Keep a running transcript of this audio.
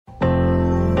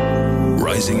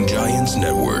Rising Giants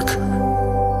Network.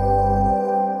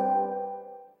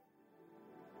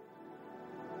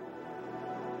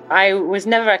 I was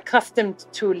never accustomed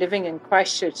to living in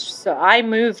Christchurch, so I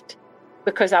moved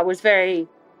because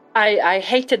I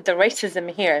hated the racism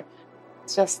here.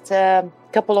 Just a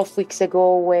couple of weeks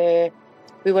ago where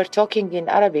we were talking in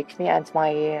Arabic, me and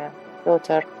my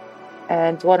daughter,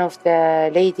 and one of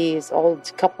the ladies,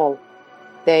 old couple,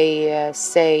 they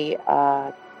say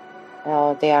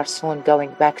they are soon going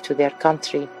back to their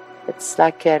country. It's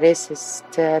like a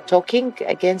racist talking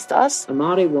against us. A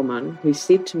Māori woman who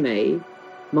said to me,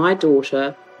 my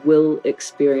daughter will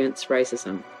experience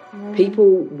racism.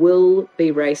 People will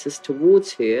be racist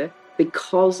towards her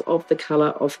because of the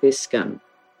colour of her skin.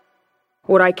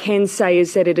 What I can say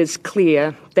is that it is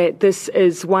clear that this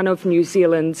is one of New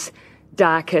Zealand's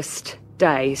darkest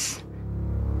days.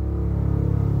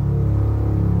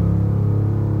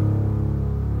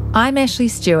 I'm Ashley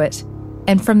Stewart,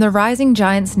 and from the Rising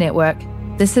Giants Network,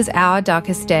 this is Our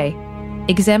Darkest Day,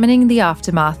 examining the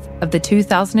aftermath of the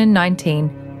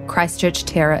 2019 Christchurch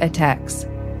terror attacks.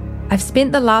 I've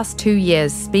spent the last 2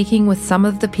 years speaking with some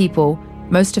of the people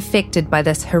most affected by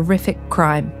this horrific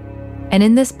crime, and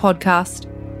in this podcast,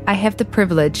 I have the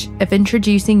privilege of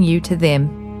introducing you to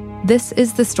them. This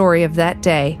is the story of that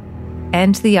day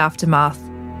and the aftermath,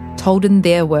 told in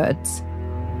their words.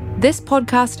 This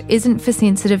podcast isn't for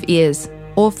sensitive ears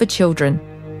or for children.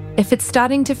 If it's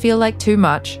starting to feel like too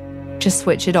much, just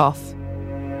switch it off.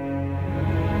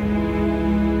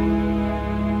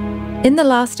 In the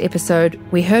last episode,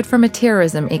 we heard from a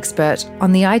terrorism expert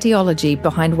on the ideology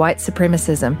behind white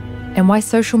supremacism and why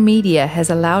social media has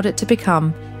allowed it to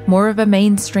become more of a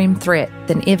mainstream threat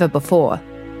than ever before.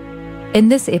 In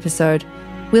this episode,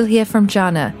 we'll hear from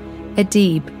Jana,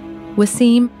 Adib,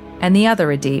 Wasim, and the other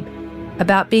Adib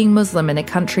about being Muslim in a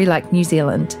country like New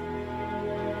Zealand.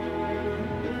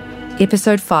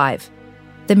 Episode 5,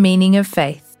 The Meaning of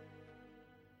Faith.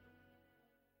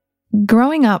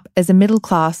 Growing up as a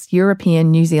middle-class European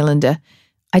New Zealander,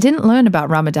 I didn't learn about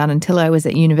Ramadan until I was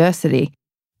at university,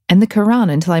 and the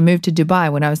Quran until I moved to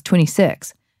Dubai when I was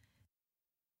 26.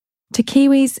 To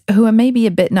Kiwis who are maybe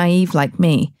a bit naive like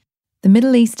me, the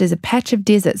Middle East is a patch of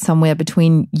desert somewhere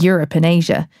between Europe and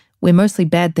Asia, where mostly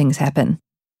bad things happen.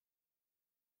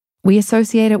 We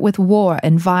associate it with war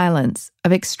and violence,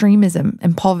 of extremism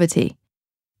and poverty.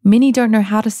 Many don't know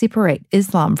how to separate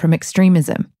Islam from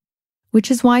extremism, which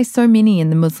is why so many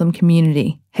in the Muslim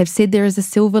community have said there is a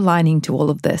silver lining to all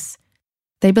of this.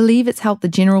 They believe it's helped the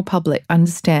general public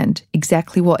understand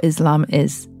exactly what Islam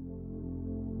is.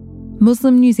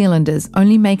 Muslim New Zealanders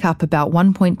only make up about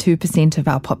 1.2% of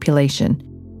our population.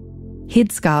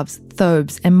 Headscarves,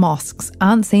 thobes, and mosques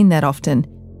aren't seen that often,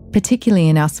 particularly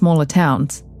in our smaller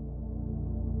towns.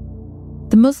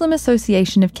 The Muslim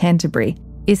Association of Canterbury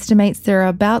estimates there are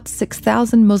about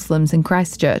 6,000 Muslims in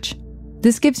Christchurch.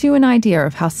 This gives you an idea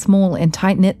of how small and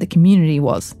tight-knit the community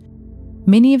was.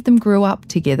 Many of them grew up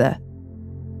together.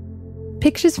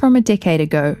 Pictures from a decade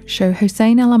ago show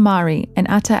Hussein al-Amari and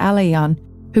Atta Alayan,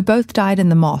 who both died in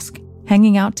the mosque,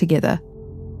 hanging out together.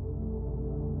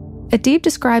 Adib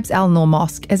describes Al-Noor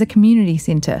Mosque as a community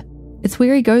centre. It's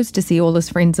where he goes to see all his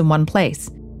friends in one place,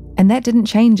 and that didn't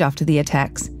change after the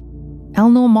attacks.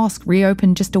 Al-Noor Mosque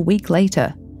reopened just a week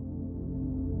later.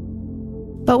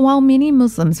 But while many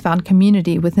Muslims found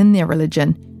community within their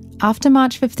religion, after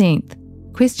March 15th,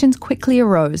 questions quickly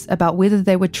arose about whether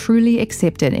they were truly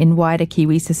accepted in wider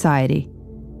Kiwi society.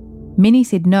 Many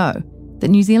said no, that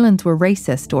New Zealanders were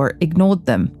racist or ignored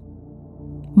them.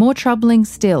 More troubling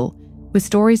still were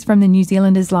stories from the New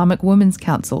Zealand Islamic Women's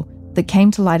Council that came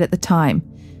to light at the time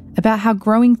about how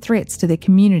growing threats to their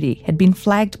community had been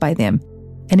flagged by them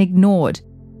and ignored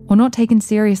or not taken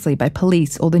seriously by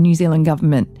police or the New Zealand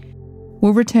government.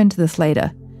 We'll return to this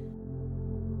later.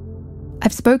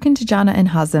 I've spoken to Jana and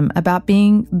Hazem about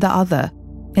being the other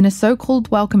in a so-called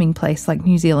welcoming place like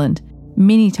New Zealand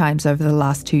many times over the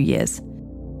last 2 years.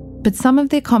 But some of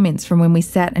their comments from when we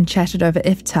sat and chatted over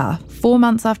iftar 4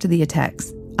 months after the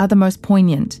attacks are the most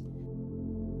poignant.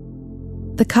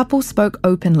 The couple spoke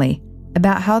openly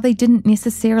about how they didn't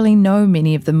necessarily know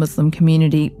many of the Muslim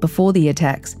community before the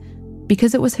attacks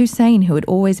because it was Hussein who had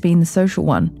always been the social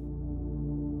one.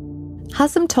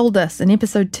 Hazem told us in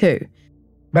episode 2.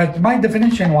 But my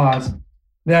definition was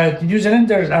that New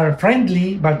Zealanders are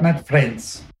friendly but not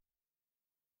friends.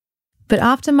 But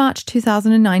after March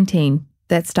 2019,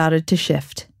 that started to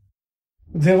shift.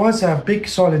 There was a big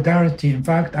solidarity, in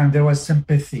fact, and there was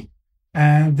sympathy.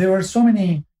 And there were so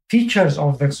many features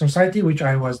of the society which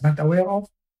I was not aware of,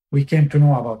 we came to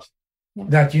know about. Yeah.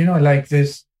 That, like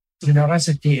this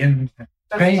generosity in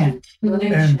paying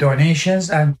and donations.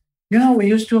 And, we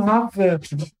used to have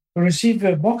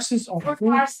receive boxes of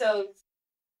food.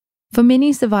 For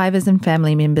many survivors and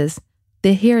family members,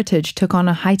 their heritage took on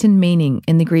a heightened meaning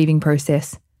in the grieving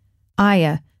process.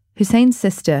 Aya, Hussein's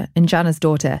sister and Jana's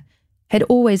daughter, had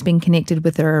always been connected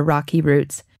with her Iraqi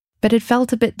roots, but had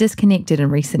felt a bit disconnected in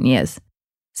recent years.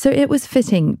 So it was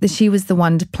fitting that she was the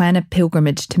one to plan a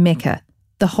pilgrimage to Mecca,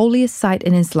 the holiest site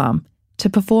in Islam, to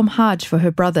perform Hajj for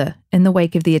her brother in the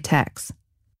wake of the attacks.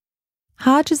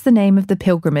 Hajj is the name of the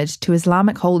pilgrimage to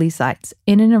Islamic holy sites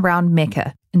in and around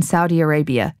Mecca in Saudi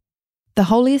Arabia, the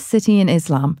holiest city in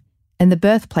Islam and the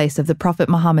birthplace of the Prophet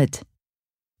Muhammad.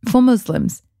 For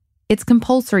Muslims, it's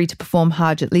compulsory to perform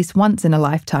Hajj at least once in a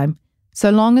lifetime, so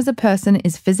long as a person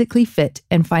is physically fit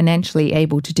and financially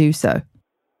able to do so.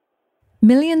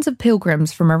 Millions of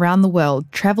pilgrims from around the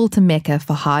world travel to Mecca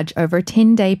for Hajj over a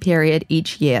 10-day period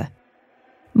each year.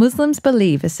 Muslims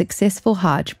believe a successful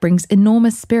Hajj brings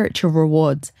enormous spiritual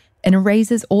rewards and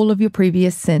erases all of your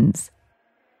previous sins.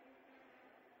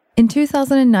 In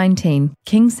 2019,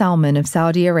 King Salman of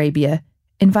Saudi Arabia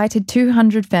invited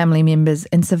 200 family members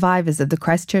and survivors of the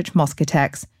Christchurch mosque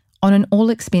attacks on an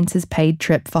all-expenses-paid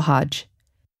trip for Hajj.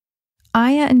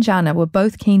 Aya and Jana were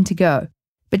both keen to go,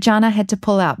 but Jana had to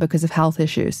pull out because of health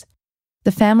issues.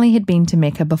 The family had been to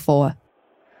Mecca before.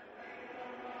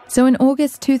 So in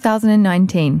August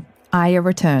 2019, Aya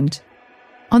returned.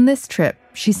 On this trip,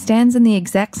 she stands in the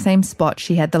exact same spot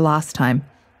she had the last time,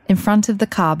 in front of the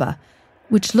Kaaba,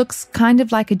 which looks kind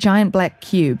of like a giant black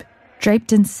cube,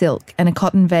 draped in silk and a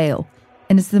cotton veil,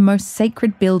 and is the most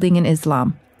sacred building in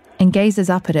Islam, and gazes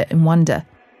up at it in wonder.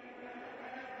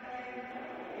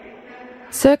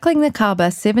 Circling the Kaaba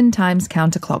 7 times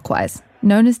counterclockwise,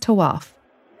 known as Tawaf,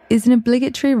 is an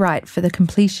obligatory rite for the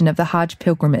completion of the Hajj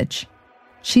pilgrimage.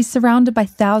 She's surrounded by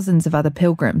thousands of other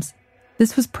pilgrims.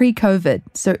 This was pre-COVID,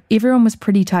 so everyone was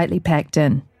pretty tightly packed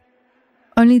in.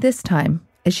 Only this time,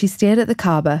 as she stared at the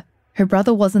Kaaba, her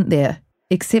brother wasn't there,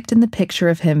 except in the picture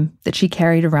of him that she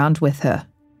carried around with her.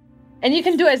 And you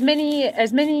can do as many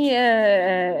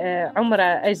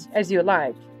Umrah as you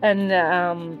like.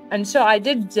 And so I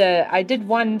did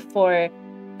one,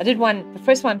 the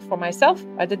first one for myself.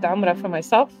 I did the Umrah for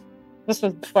myself. This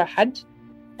was before Hajj.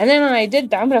 And then I did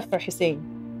the Umrah for Hussein.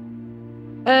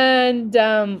 And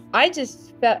I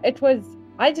just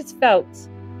felt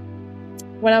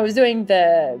when I was doing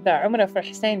the Umrah for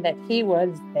Hussein that he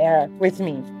was there with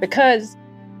me, because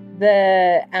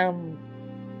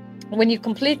when you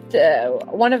complete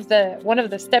one of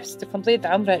the steps to complete the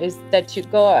Umrah is that you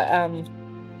go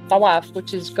Tawaf,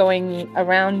 which is going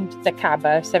around the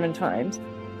Kaaba 7 times.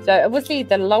 So obviously,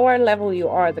 the lower level you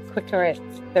are, the quicker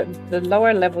the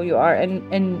lower level you are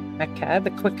in Mecca,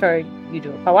 the quicker you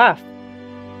do Tawaf.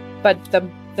 But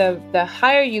the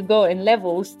higher you go in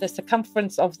levels, the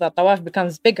circumference of the Tawaf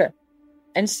becomes bigger.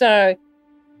 And so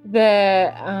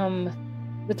the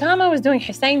time I was doing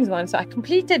Hussein's one, so I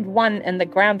completed one in the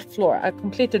ground floor. I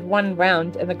completed 1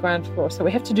 round in the ground floor. So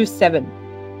we have to do 7.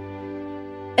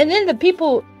 And then the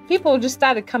people just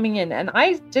started coming in, and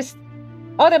I just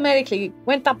automatically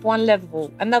went up 1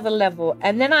 level, another level,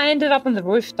 and then I ended up on the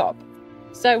rooftop.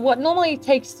 So what normally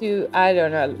takes you, I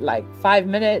don't know, like 5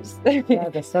 minutes. Yeah,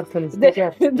 the circle is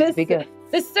bigger.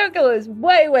 The circle is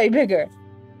way, way bigger.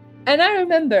 And I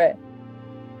remember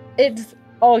it's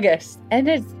August and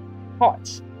it's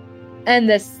hot and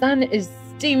the sun is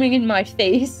steaming in my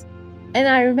face. And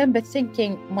I remember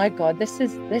thinking, my God, this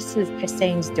is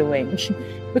Hussein's doing.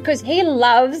 Because he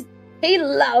loves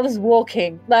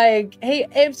walking. Like, he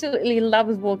absolutely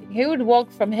loves walking. He would walk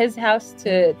from his house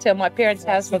to my parents'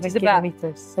 house, which is about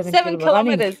 7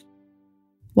 kilometers.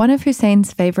 One of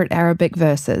Hussein's favourite Arabic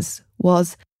verses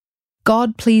was,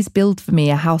 "God, please build for me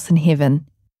a house in heaven."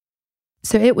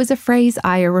 So it was a phrase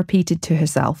Aya repeated to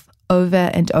herself over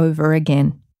and over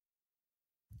again.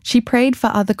 She prayed for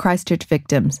other Christchurch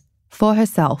victims, for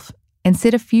herself, and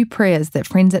said a few prayers that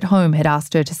friends at home had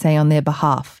asked her to say on their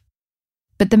behalf.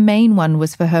 But the main one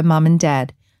was for her mum and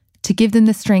dad, to give them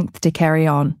the strength to carry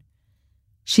on.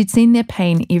 She'd seen their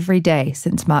pain every day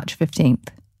since March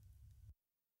 15th.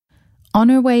 On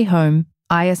her way home,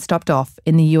 Aya stopped off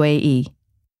in the UAE.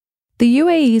 The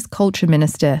UAE's culture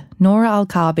minister, Noura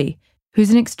Al-Kabi, who's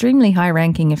an extremely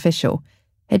high-ranking official,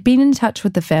 had been in touch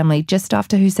with the family just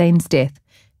after Hussein's death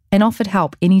and offered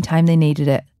help any time they needed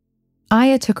it.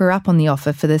 Aya took her up on the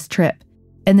offer for this trip,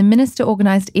 and the minister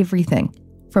organised everything,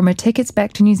 from her tickets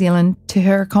back to New Zealand to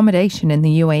her accommodation in the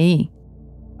UAE.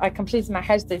 I completed my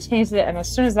Hajj, they changed it, and as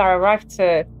soon as I arrived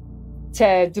to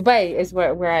Dubai is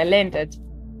where I landed.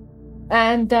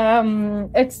 And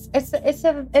it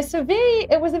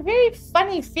was a very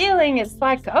funny feeling. It's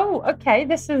like, oh, okay,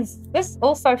 this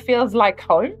also feels like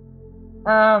home.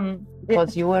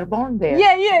 Because you were born there.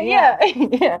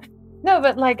 Yeah. No,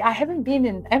 but like I haven't been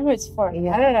in Emirates for, I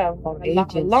don't know,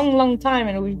 a long time.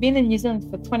 And we've been in New Zealand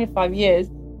for 25 years.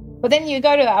 But then you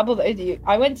go to Abu Dhabi.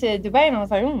 I went to Dubai and I was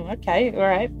like, okay, all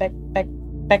right,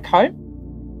 back home.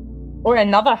 Or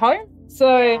another home.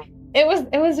 So it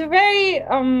was a very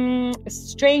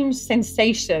strange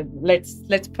sensation.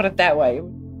 Let's put it that way.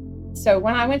 So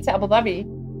when I went to Abu Dhabi,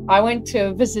 I went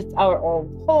to visit our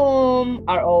old home,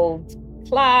 our old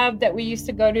club that we used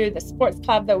to go to, the sports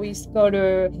club that we used to go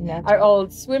to, our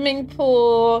old swimming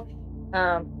pool,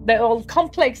 the old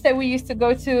complex that we used to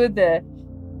go to, the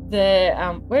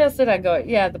where else did I go?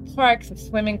 Yeah, the parks, the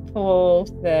swimming pool,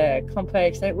 the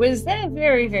complex. It was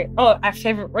very, very... Oh, our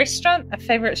favorite restaurant, our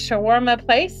favorite shawarma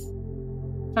place.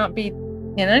 Can't be,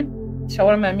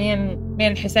 shawarma. Me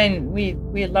and Hussein, we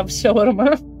love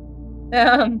shawarma.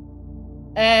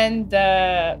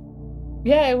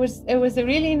 It was a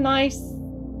really nice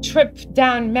trip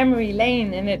down memory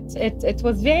lane, and it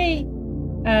was very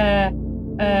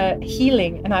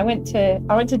healing. And I went to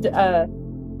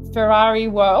Ferrari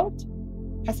World.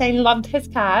 Hussein loved his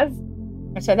cars,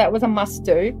 so that was a must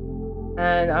do.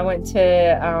 And I went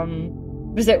to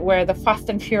visit where the Fast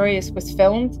and Furious was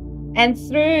filmed. And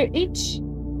through each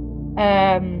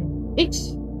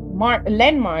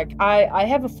landmark, I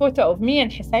have a photo of me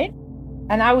and Hussein,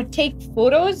 and I would take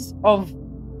photos of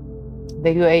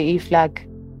the UAE flag.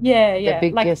 Yeah,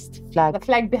 the biggest flag. The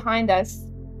flag behind us,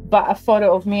 but a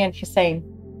photo of me and Hussein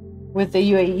with the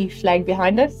UAE flag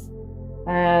behind us.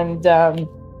 And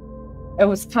it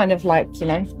was kind of like,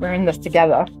 we're in this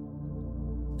together.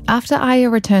 After Aya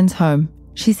returns home,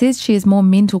 she says she has more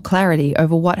mental clarity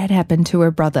over what had happened to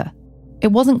her brother.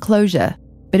 It wasn't closure,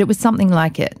 but it was something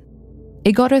like it.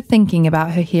 It got her thinking about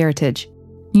her heritage,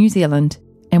 New Zealand,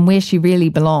 and where she really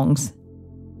belongs.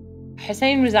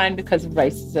 Hussein resigned because of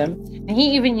racism, and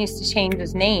he even used to change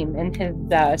his name in his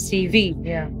CV.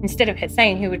 Yeah. Instead of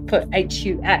Hussein, he would put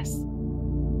HUS,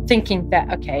 thinking that,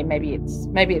 okay, maybe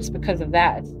it's because of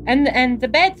that. And the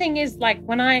bad thing is, like,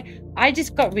 when I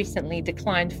just got recently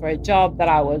declined for a job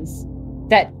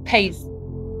that pays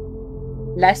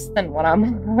less than what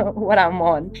I'm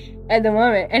on at the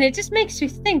moment, and it just makes you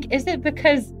think: is it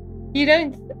because you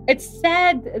don't? It's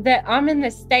sad that I'm in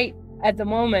this state at the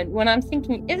moment when I'm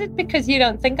thinking: is it because you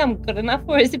don't think I'm good enough,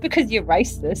 or is it because you're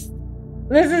racist?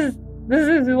 This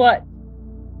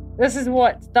is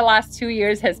what the last 2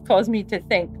 years has caused me to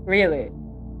think, really.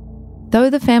 Though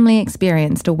the family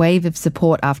experienced a wave of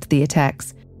support after the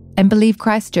attacks and believe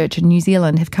Christchurch and New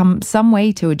Zealand have come some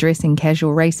way to addressing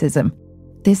casual racism,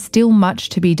 there's still much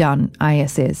to be done, Aya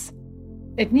says.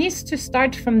 It needs to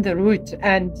start from the root,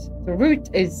 and the root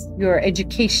is your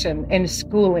education and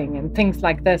schooling and things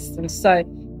like this. And so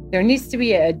there needs to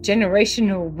be a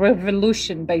generational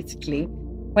revolution, basically,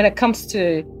 when it comes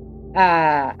to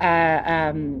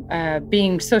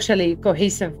being socially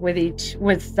cohesive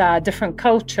with different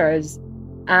cultures.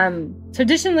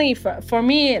 Traditionally, for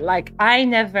me, like, I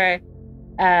never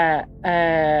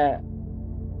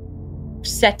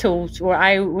settled, or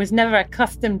I was never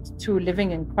accustomed to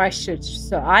living in Christchurch.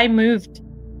 So I moved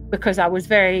because I was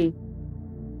I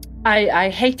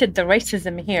hated the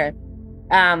racism here.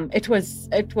 It was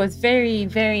very,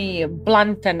 very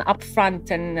blunt and upfront.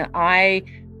 And as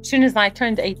soon as I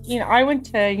turned 18, I went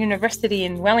to university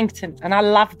in Wellington, and I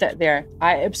loved it there.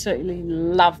 I absolutely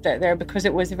loved it there because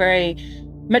it was very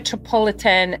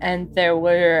metropolitan, and there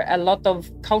were a lot of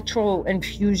cultural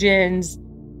infusions,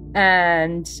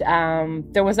 and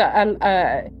there was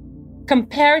a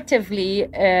comparatively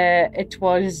it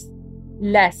was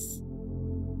less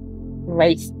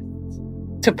racist,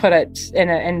 to put it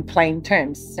in plain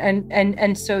terms,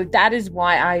 and so that is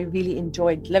why I really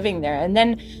enjoyed living there. And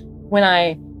then when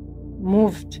I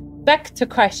moved back to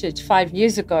Christchurch 5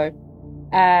 years ago,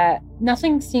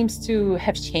 nothing seems to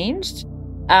have changed,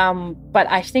 but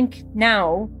I think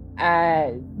now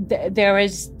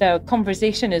the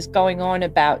conversation is going on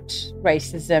about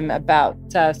racism, about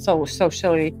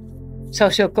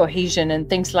social cohesion and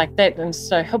things like that. And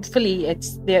so hopefully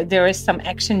there is some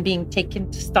action being taken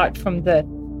to start from the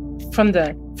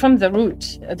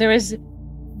root.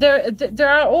 There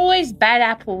are always bad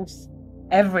apples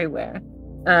everywhere.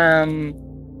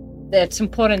 It's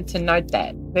important to note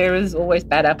that there is always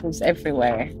bad apples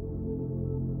everywhere.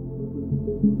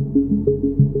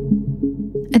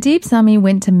 Adib Sami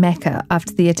went to Mecca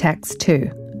after the attacks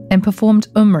too, and performed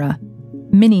Umrah,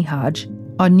 mini Hajj,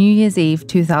 on New Year's Eve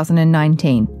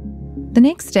 2019. The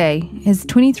next day, his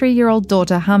 23-year-old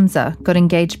daughter Hamza got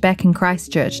engaged back in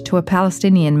Christchurch to a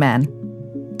Palestinian man.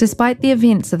 Despite the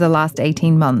events of the last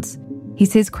 18 months, he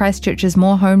says Christchurch is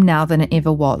more home now than it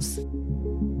ever was.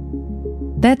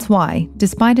 That's why,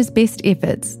 despite his best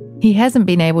efforts, he hasn't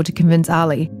been able to convince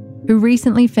Ali, who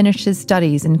recently finished his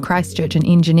studies in Christchurch in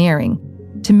engineering,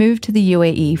 to move to the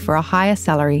UAE for a higher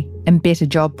salary and better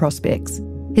job prospects.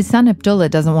 His son Abdullah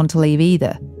doesn't want to leave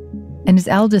either. And his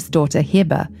eldest daughter,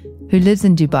 Heba, who lives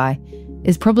in Dubai,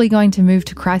 is probably going to move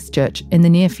to Christchurch in the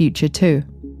near future too.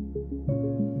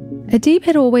 Adib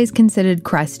had always considered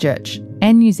Christchurch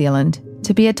and New Zealand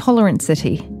to be a tolerant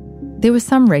city. There were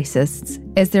some racists,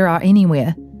 as there are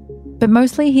anywhere, but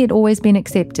mostly he had always been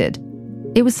accepted.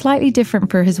 It was slightly different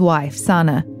for his wife,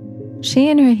 Sana. She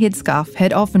and her headscarf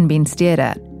had often been stared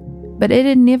at, but it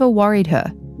had never worried her.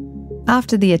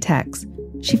 After the attacks,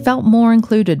 she felt more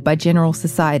included by general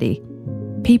society.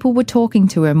 People were talking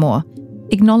to her more,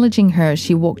 acknowledging her as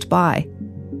she walked by.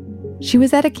 She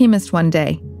was at a chemist one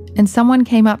day, and someone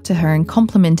came up to her and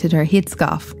complimented her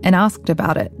headscarf and asked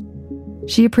about it.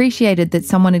 She appreciated that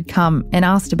someone had come and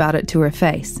asked about it to her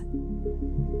face.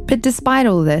 But despite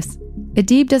all this,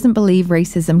 Adib doesn't believe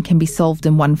racism can be solved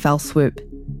in one fell swoop.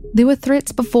 There were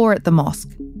threats before at the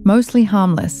mosque, mostly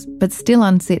harmless, but still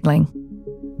unsettling.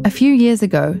 A few years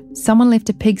ago, someone left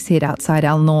a pig's head outside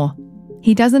Al Noor.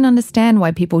 He doesn't understand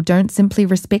why people don't simply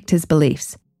respect his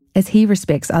beliefs, as he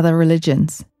respects other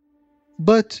religions.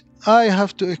 But I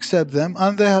have to accept them,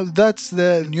 and that's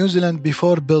the New Zealand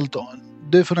before built on.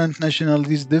 Different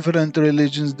nationalities, different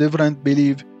religions, different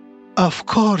belief. Of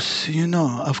course,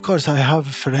 I have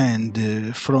a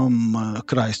friend from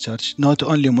Christchurch, not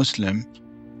only Muslim.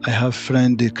 I have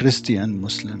friend Christian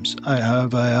Muslims. I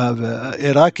have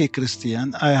Iraqi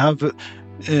Christian. I have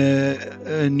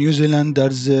New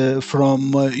Zealanders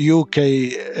from UK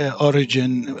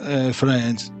origin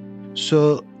friends.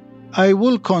 So I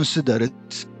will consider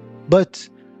it. But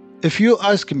if you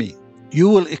ask me, you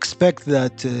will expect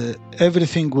that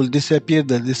everything will disappear,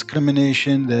 the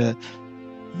discrimination,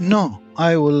 no.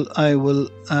 I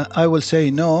will say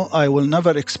no. I will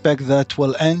never expect that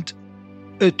will end.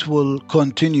 It will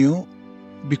continue,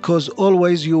 because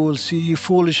always you will see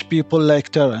foolish people like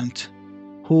Tarrant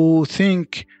who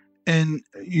think in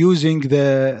using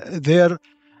their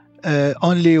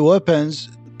only weapons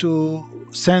to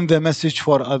send the message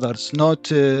for others,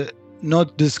 not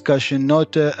discussion,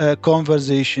 not a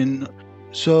conversation.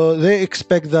 So they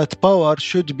expect that power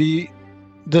should be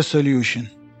the solution,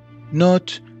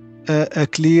 not a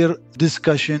clear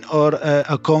discussion or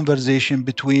a conversation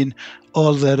between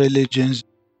all the religions.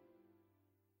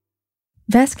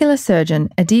 Vascular surgeon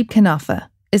Adib Kanafa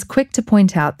is quick to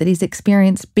point out that he's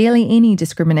experienced barely any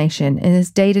discrimination in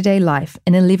his day-to-day life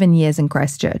in 11 years in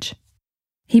Christchurch.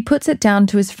 He puts it down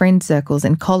to his friend circles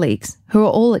and colleagues, who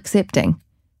are all accepting.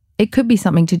 It could be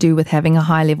something to do with having a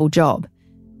high-level job.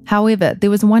 However, there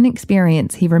was one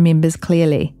experience he remembers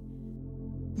clearly.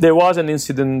 There was an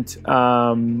incident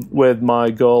with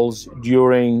my girls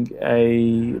during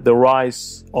the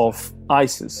rise of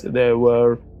ISIS. They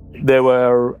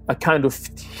were a kind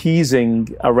of teasing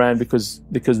around because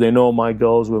they know my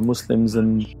girls were Muslims,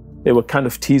 and they were kind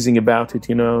of teasing about it,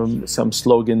 some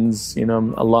slogans,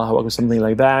 Allahu Akbar, something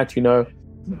like that,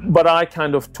 But I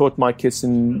kind of taught my kids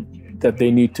that they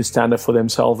need to stand up for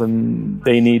themselves, and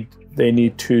they need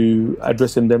to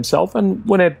address them themselves. And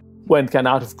when it went kind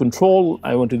of out of control,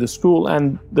 I went to the school,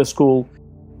 and the school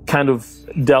kind of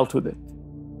dealt with it.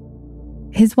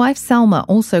 His wife Salma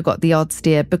also got the odd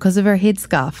stare because of her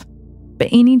headscarf, but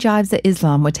any jibes at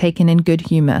Islam were taken in good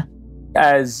humour.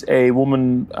 As a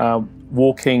woman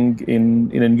walking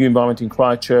in a new environment in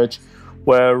Christchurch,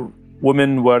 where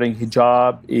women wearing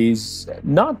hijab is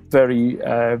not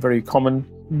very common,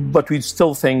 but we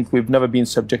still think we've never been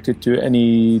subjected to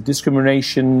any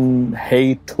discrimination,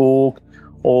 hate talk,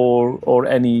 or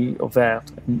any of that.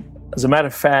 As a matter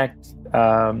of fact,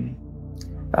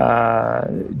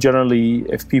 generally,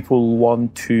 if people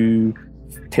want to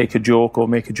take a joke or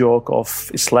make a joke of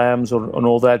Islam's or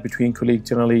all that between colleagues,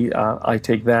 generally I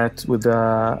take that with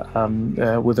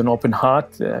an open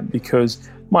heart, because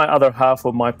my other half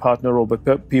or my partner or the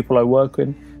people I work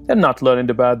with, they're not learning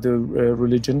about the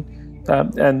religion.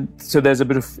 And so there's a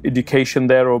bit of education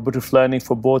there, or a bit of learning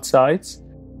for both sides.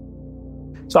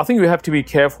 So I think we have to be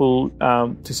careful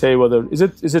to say whether is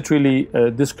it really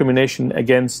discrimination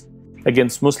against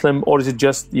Muslim, or is it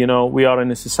just, we are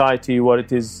in a society where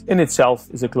it is in itself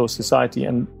is a closed society.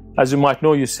 And as you might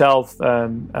know yourself,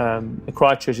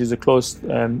 Christchurch is a closed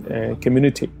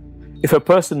community. If a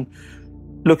person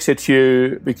looks at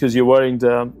you because you're wearing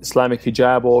the Islamic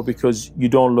hijab or because you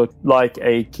don't look like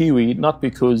a Kiwi, not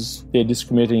because they're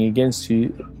discriminating against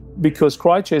you, because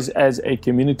Christchurch as a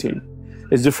community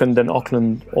is different than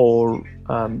Auckland or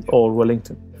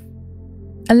Wellington.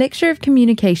 A lecturer of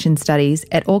communication studies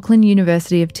at Auckland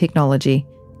University of Technology,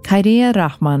 Khairia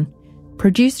Rahman,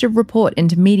 produced a report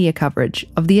into media coverage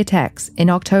of the attacks in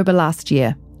October last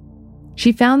year.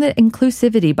 She found that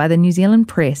inclusivity by the New Zealand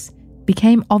press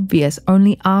became obvious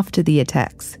only after the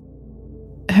attacks.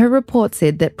 Her report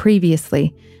said that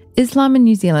previously, Islam in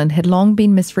New Zealand had long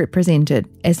been misrepresented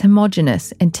as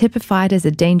homogenous and typified as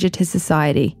a danger to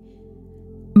society.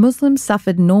 Muslims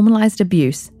suffered normalised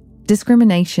abuse,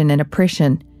 discrimination and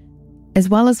oppression, as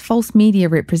well as false media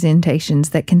representations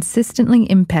that consistently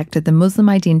impacted the Muslim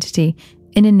identity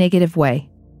in a negative way.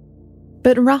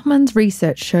 But Rahman's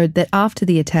research showed that after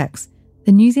the attacks,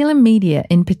 the New Zealand media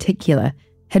in particular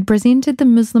had presented the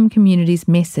Muslim community's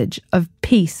message of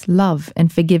peace, love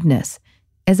and forgiveness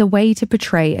as a way to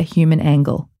portray a human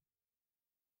angle.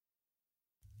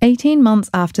 18 months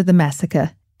after the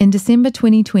massacre, in December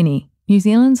 2020, New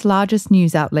Zealand's largest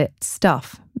news outlet,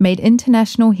 Stuff, made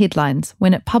international headlines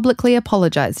when it publicly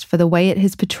apologised for the way it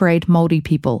has portrayed Māori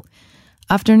people,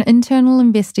 after an internal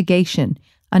investigation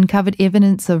uncovered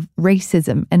evidence of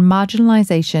racism and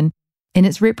marginalisation in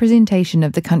its representation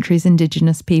of the country's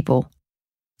Indigenous people.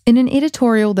 In an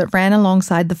editorial that ran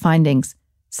alongside the findings,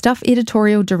 Stuff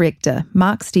editorial director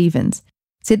Mark Stevens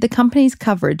said the company's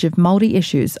coverage of Māori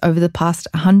issues over the past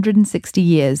 160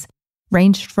 years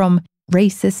ranged from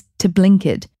racist to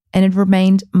blinkered and had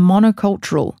remained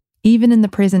monocultural even in the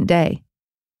present day.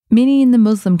 Many in the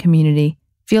Muslim community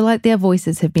feel like their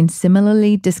voices have been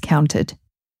similarly discounted.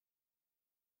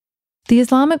 The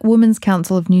Islamic Women's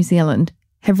Council of New Zealand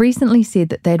have recently said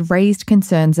that they had raised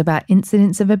concerns about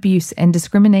incidents of abuse and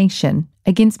discrimination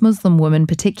against Muslim women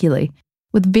particularly,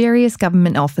 with various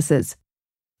government officers.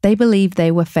 They believe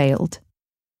they were failed.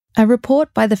 A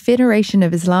report by the Federation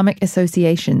of Islamic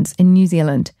Associations in New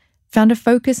Zealand found a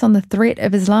focus on the threat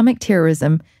of Islamic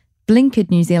terrorism blinkered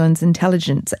New Zealand's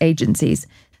intelligence agencies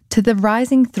to the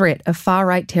rising threat of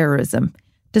far-right terrorism,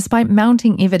 despite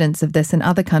mounting evidence of this in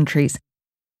other countries,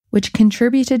 which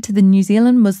contributed to the New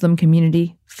Zealand Muslim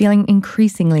community feeling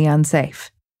increasingly unsafe.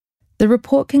 The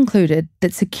report concluded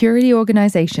that security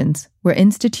organisations were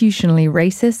institutionally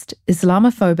racist,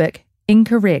 Islamophobic,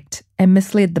 incorrect, and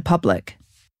misled the public.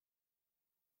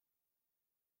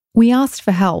 We asked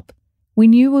for help. We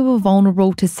knew we were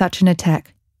vulnerable to such an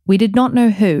attack. We did not know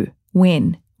who,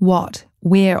 when, what,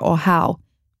 where, or how,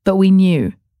 but we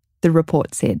knew, the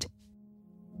report said.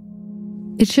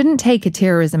 It shouldn't take a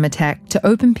terrorism attack to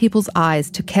open people's eyes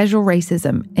to casual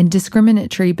racism and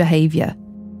discriminatory behaviour.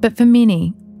 But for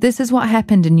many, this is what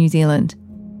happened in New Zealand.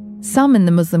 Some in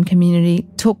the Muslim community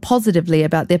talk positively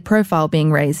about their profile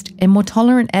being raised and more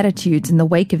tolerant attitudes in the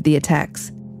wake of the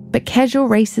attacks. But casual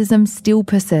racism still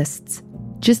persists.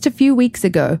 Just a few weeks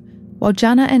ago, while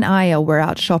Jana and Aya were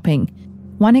out shopping,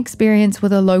 one experience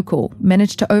with a local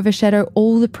managed to overshadow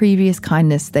all the previous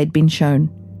kindness they'd been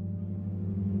shown.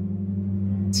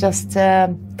 Just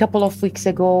a couple of weeks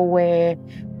ago, where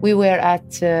we were at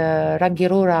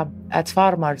Rangirura, at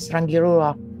Farmers,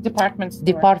 Rangirura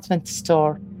department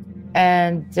store.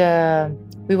 And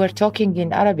we were talking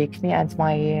in Arabic, me and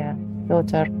my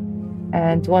daughter.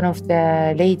 And one of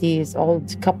the ladies,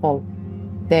 old couple,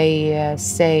 they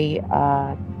say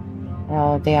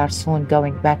they are soon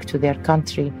going back to their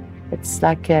country. It's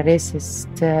like a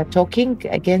racist talking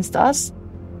against us.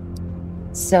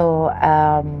 So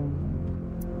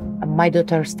my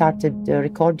daughter started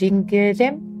recording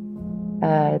them.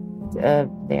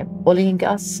 They're bullying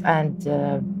us and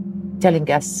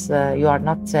telling us, you are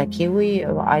not Kiwi.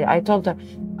 I told her,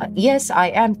 yes, I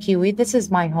am Kiwi. This is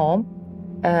my home.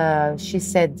 She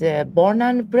said, born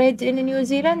and bred in New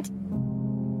Zealand.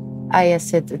 I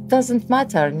said, it doesn't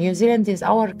matter. New Zealand is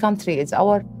our country. It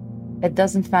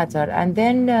doesn't matter. And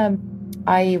then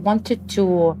I wanted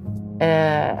to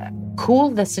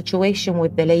cool the situation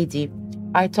with the lady.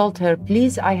 I told her,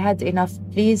 please, I had enough.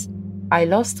 Please, I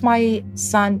lost my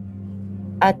son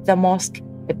at the mosque.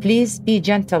 Please be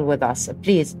gentle with us,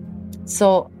 please.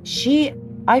 So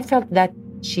I felt that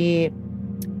she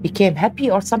became happy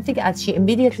or something, and she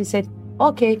immediately said,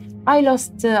 okay, I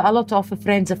lost a lot of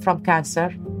friends from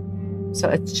cancer. So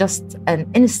it's just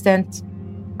an instant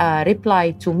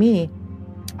reply to me.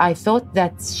 I thought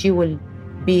that she will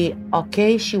be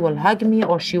okay, she will hug me,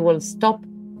 or she will stop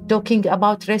talking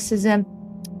about racism.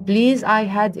 Please, I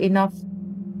had enough.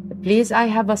 Please, I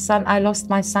have a son. I lost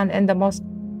my son in the mosque.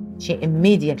 She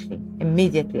immediately,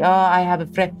 oh, I have a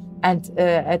friend. And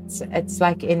it's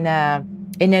like in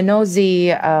in a nosy,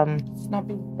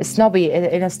 snobby,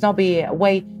 in a snobby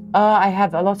way. I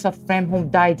have a lot of friends who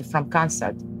died from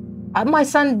cancer. My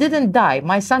son didn't die.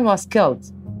 My son was killed.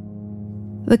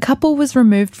 The couple was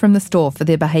removed from the store for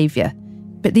their behaviour,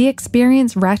 but the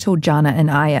experience rattled Jana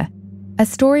and Aya. A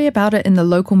story about it in the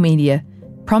local media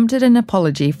prompted an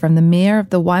apology from the mayor of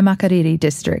the Waimakariri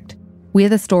district, where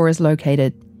the store is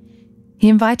located. He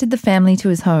invited the family to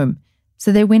his home,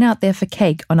 so they went out there for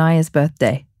cake on Aya's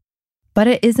birthday. But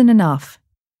it isn't enough.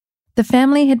 The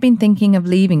family had been thinking of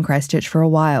leaving Christchurch for a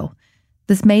while.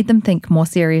 This made them think more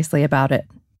seriously about it.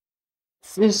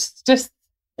 It's just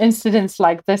incidents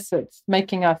like this, it's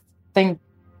making us think,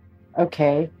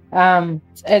 okay,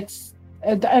 it's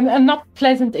and not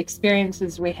pleasant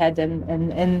experiences we had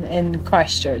in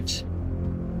Christchurch.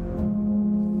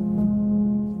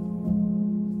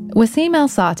 Wasim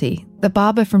Al-Sati, the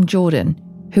barber from Jordan,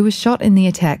 who was shot in the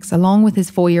attacks along with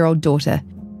his 4-year-old daughter,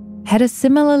 had a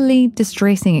similarly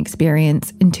distressing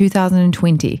experience in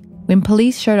 2020 when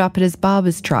police showed up at his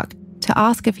barber's truck to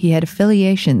ask if he had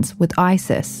affiliations with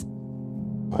ISIS.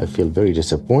 I feel very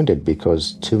disappointed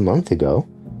because 2 months ago,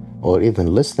 or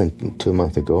even less than 2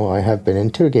 months ago, I have been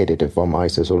interrogated if I'm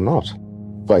ISIS or not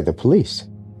by the police.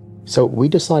 So we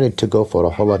decided to go for a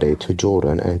holiday to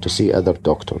Jordan and to see other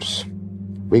doctors.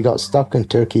 We got stuck in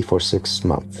Turkey for 6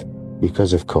 months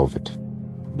because of COVID.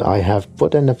 I have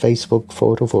put in a Facebook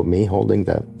photo for me holding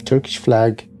the Turkish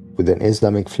flag with an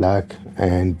Islamic flag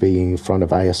and being in front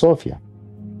of Hagia Sophia.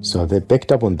 So they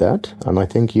picked up on that, and I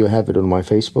think you have it on my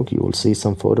Facebook. You will see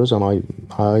some photos, and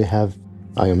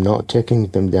I am not taking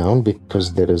them down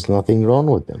because there is nothing wrong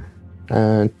with them.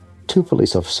 And 2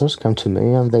 police officers come to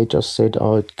me and they just said,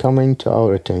 coming to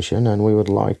our attention, and we would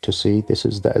like to see, this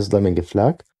is the Islamic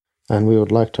flag, and we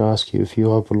would like to ask you if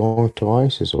you are belong to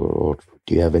ISIS or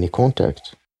do you have any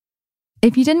contact?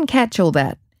 If you didn't catch all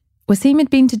that, Wasim had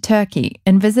been to Turkey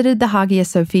and visited the Hagia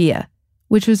Sophia,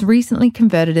 which was recently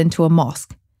converted into a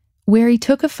mosque, where he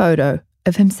took a photo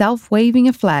of himself waving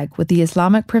a flag with the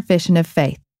Islamic profession of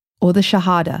faith, or the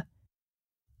Shahada.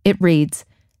 It reads,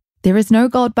 "There is no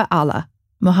God but Allah.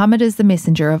 Muhammad is the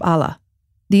messenger of Allah."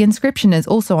 The inscription is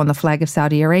also on the flag of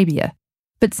Saudi Arabia.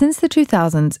 But since the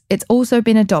 2000s, it's also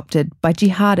been adopted by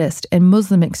jihadist and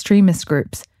Muslim extremist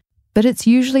groups. But it's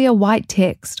usually a white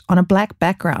text on a black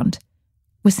background.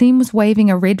 Wasim was waving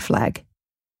a red flag.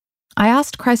 I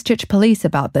asked Christchurch Police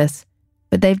about this,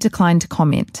 but they've declined to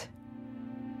comment.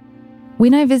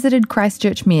 When I visited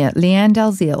Christchurch Mayor Leanne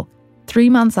Dalziel 3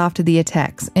 months after the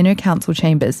attacks in her council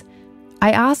chambers,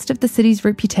 I asked if the city's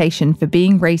reputation for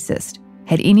being racist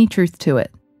had any truth to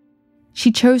it.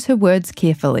 She chose her words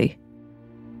carefully.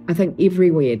 I think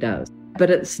everywhere does, but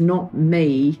it's not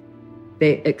me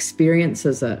that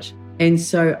experiences it. And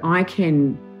so I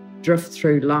can drift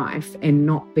through life and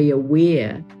not be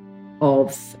aware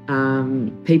of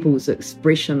people's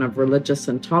expression of religious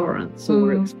intolerance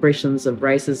or expressions of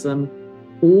racism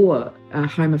or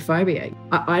homophobia.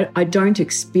 I don't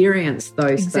experience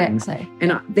those things.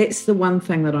 And that's the one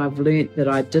thing that I've learnt that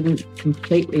I didn't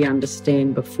completely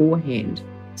understand beforehand.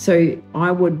 So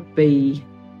I would be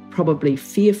probably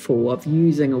fearful of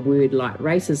using a word like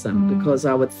racism because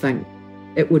I would think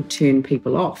it would turn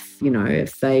people off,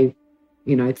 if they,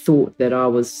 thought that I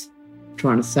was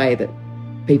trying to say that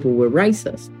people were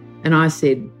racist. And I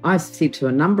said to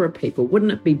a number of people,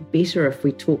 wouldn't it be better if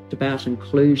we talked about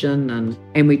inclusion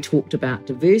and we talked about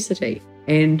diversity?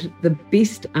 And the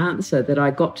best answer that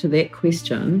I got to that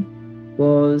question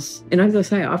was, and as I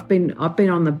say, I've been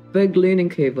on the big learning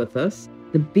curve with this.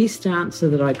 The best answer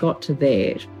that I got to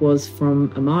that was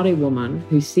from a Māori woman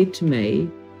who said to me,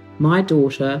 my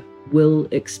daughter will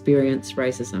experience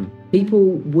racism. People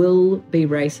will be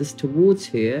racist towards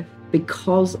her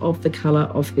because of the colour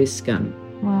of her skin.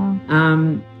 Wow.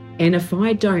 And if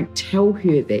I don't tell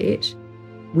her that,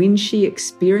 when she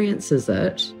experiences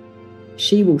it,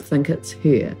 she will think it's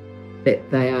her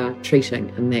that they are treating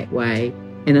in that way,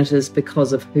 and it is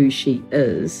because of who she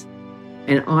is.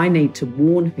 And I need to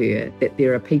warn her that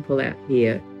there are people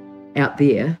out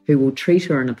there who will treat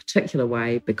her in a particular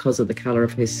way because of the colour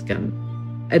of her skin.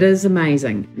 It is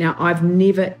amazing. Now, I've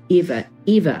never, ever,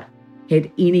 ever had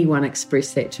anyone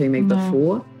express that to me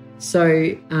before.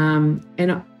 So,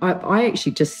 and I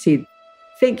actually just said,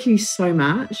 thank you so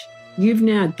much. You've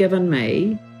now given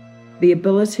me the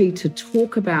ability to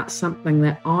talk about something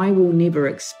that I will never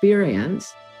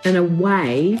experience in a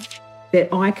way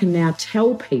that I can now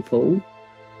tell people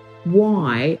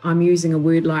why I'm using a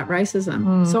word like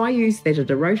racism. So I used that at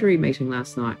a Rotary meeting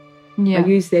last night. I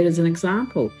used that as an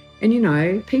example.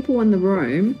 And, people in the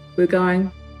room were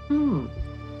going, oh,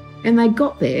 and they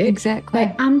got that. Exactly.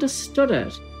 They understood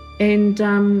it. And,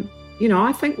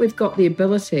 I think we've got the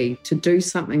ability to do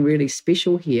something really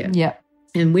special here. Yeah.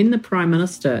 And when the Prime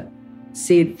Minister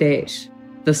said that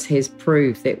this has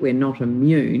proved that we're not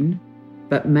immune,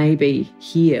 but maybe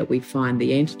here we find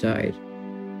the antidote,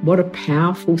 what a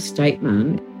powerful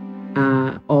statement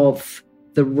of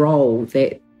the role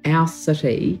that our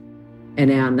city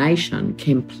and our nation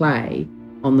can play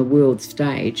on the world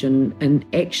stage and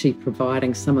actually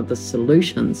providing some of the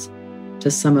solutions to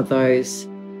some of those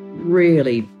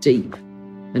really deep,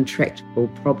 intractable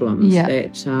problems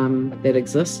that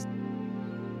exist.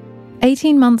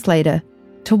 18 months later,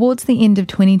 towards the end of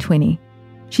 2020,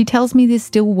 she tells me there's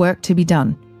still work to be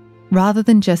done, rather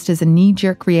than just as a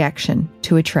knee-jerk reaction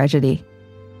to a tragedy.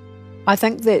 I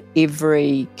think that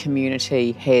every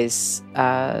community has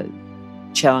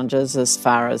challenges as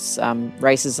far as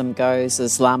racism goes,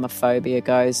 Islamophobia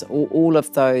goes, all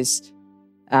of those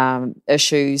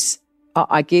issues.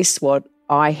 I guess what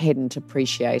I hadn't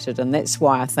appreciated, and that's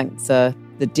why I think the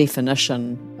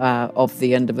definition of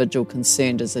the individual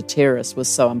concerned as a terrorist was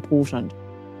so important,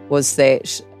 was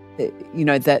that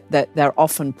that they're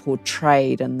often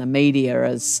portrayed in the media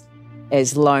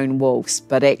as lone wolves,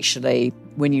 but actually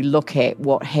when you look at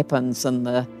what happens in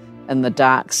the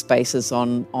dark spaces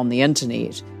on the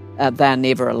internet, they're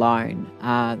never alone.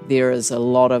 There is a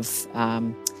lot of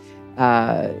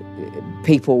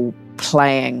people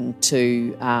playing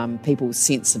to people's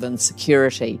sense of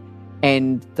insecurity,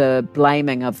 and the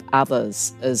blaming of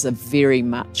others is a very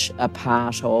much a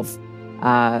part of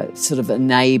sort of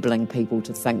enabling people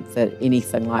to think that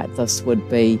anything like this would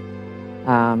be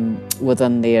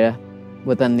within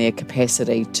their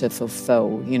capacity to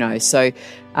fulfil. So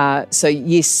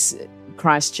yes,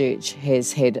 Christchurch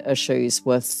has had issues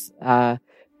with the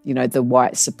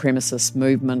white supremacist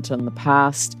movement in the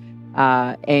past.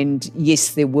 And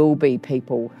yes, there will be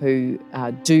people who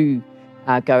do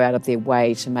go out of their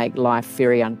way to make life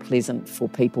very unpleasant for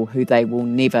people who they will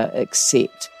never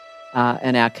accept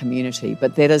in our community.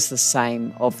 But that is the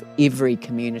same of every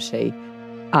community.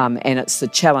 And it's the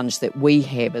challenge that we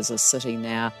have as a city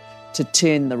now to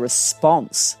turn the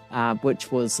response,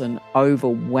 which was an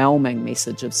overwhelming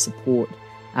message of support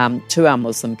to our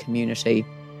Muslim community,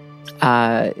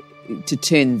 to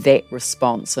turn that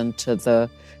response into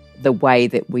the way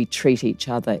that we treat each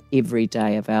other every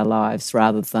day of our lives,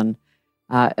 rather than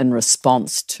in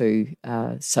response to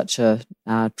such a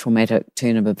traumatic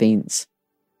turn of events.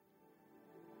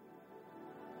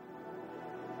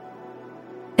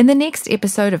 In the next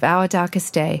episode of Our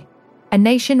Darkest Day, a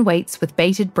nation waits with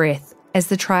bated breath as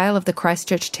the trial of the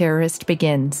Christchurch terrorist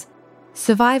begins.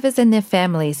 Survivors and their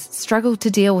families struggle to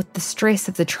deal with the stress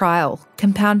of the trial,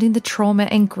 compounding the trauma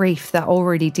and grief they're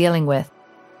already dealing with.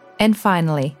 And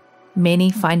finally,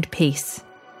 many find peace.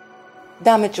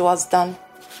 Damage was done,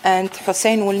 and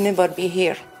Hussein will never be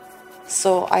here.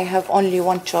 So I have only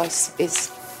one choice,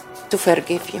 is to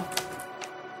forgive you.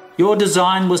 Your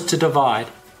design was to divide,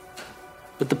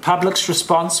 but the public's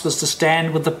response was to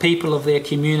stand with the people of their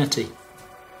community.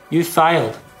 You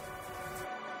failed.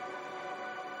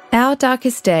 Our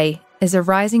Darkest Day is a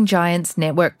Rising Giants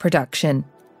Network production.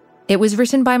 It was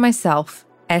written by myself,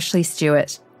 Ashley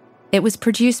Stewart. It was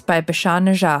produced by Bashar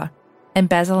Najjar and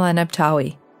Basil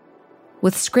Anabtawi,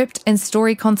 with script and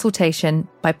story consultation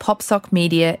by Popsock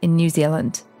Media in New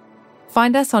Zealand.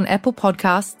 Find us on Apple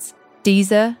Podcasts,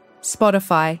 Deezer,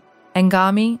 Spotify,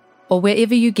 Angami, or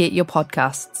wherever you get your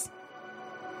podcasts.